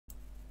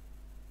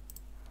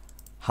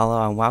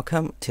Hello and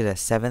welcome to the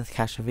 7th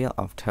cast reveal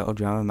of Total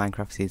Drama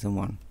Minecraft Season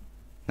 1.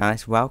 Now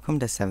let's welcome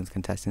the 7th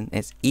contestant,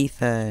 it's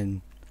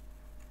Ethan.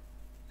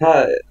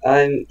 Hi,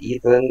 I'm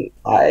Ethan.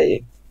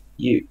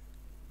 You,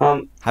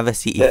 Have a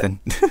seat, the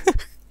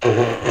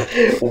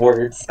Ethan.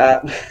 words.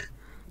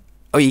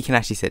 Oh, you can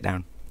actually sit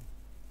down.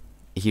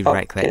 If you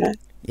right Can click. I?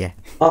 Yeah.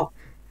 Oh,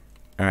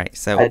 Alright,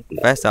 so I,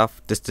 first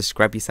off, just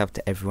describe yourself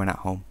to everyone at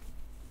home.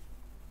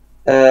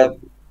 uh,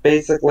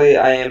 basically,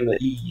 I am a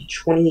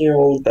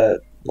 20-year-old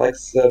that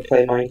likes to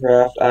play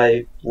Minecraft.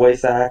 I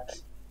voice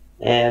act,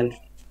 and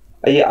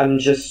yeah, I'm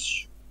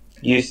just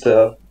used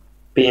to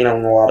being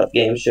on a lot of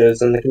game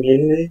shows in the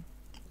community,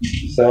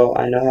 so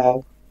I know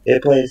how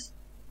it plays.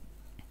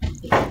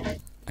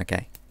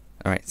 Okay.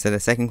 Alright, so the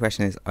second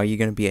question is, are you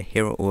going to be a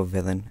hero or a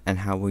villain, and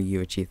how will you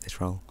achieve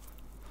this role?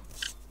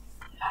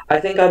 I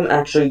think I'm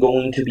actually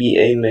going to be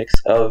a mix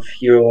of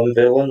hero and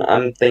villain.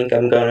 I'm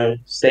gonna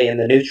stay in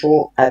the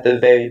neutral at the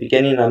very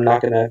beginning. I'm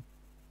not gonna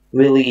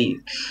really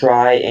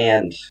try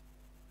and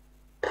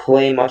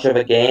play much of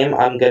a game.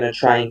 I'm gonna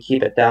try and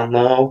keep it down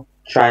low,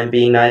 try and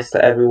be nice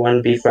to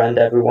everyone, befriend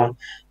everyone.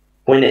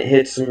 When it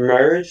hits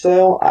merge,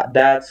 though,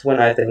 that's when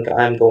I think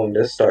I'm going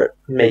to start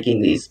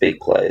making these big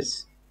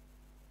plays.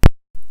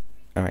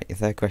 Alright, the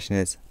third question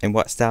is, in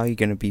what style are you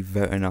going to be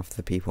voting off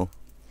the people?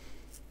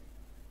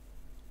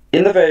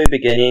 In the very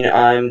beginning,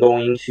 I'm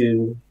going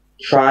to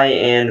try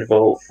and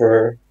vote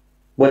for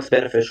what's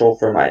beneficial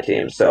for my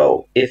team.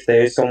 So if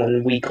there's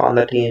someone weak on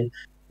the team,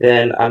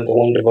 then I'm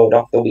going to vote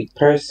off the weak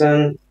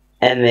person.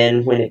 And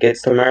then when it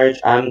gets to merge,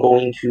 I'm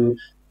going to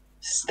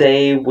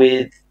stay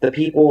with the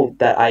people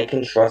that I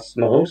can trust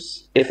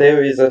most. If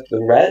there is a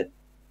threat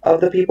of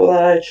the people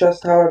that I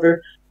trust,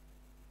 however,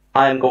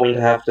 I'm going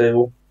to have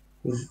to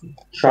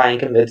try and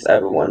convince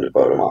everyone to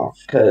vote them off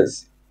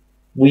because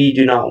we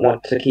do not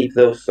want to keep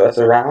those threats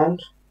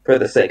around for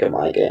the sake of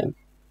my game.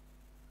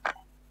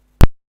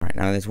 Alright,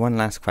 now there's one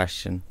last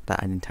question that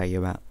I didn't tell you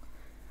about,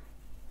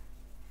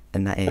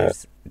 and that Uh,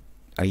 is,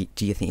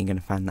 do you think you're going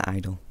to find the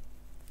idol?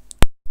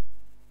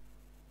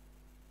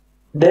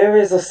 there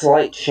is a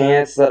slight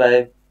chance that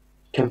I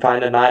can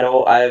find an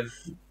idol. I've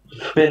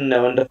been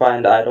known to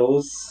find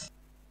idols,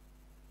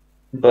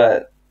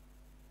 but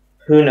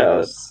who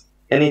knows?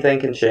 Anything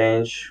can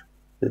change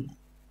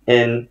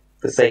in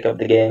the sake of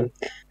the game.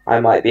 I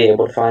might be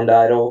able to find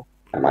idol,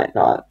 I might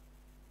not.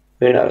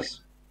 Who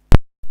knows?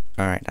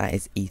 Alright, that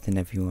is Ethan,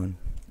 everyone.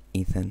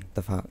 Ethan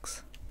the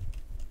Fox.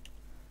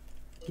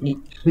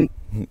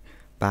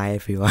 Bye,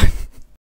 everyone.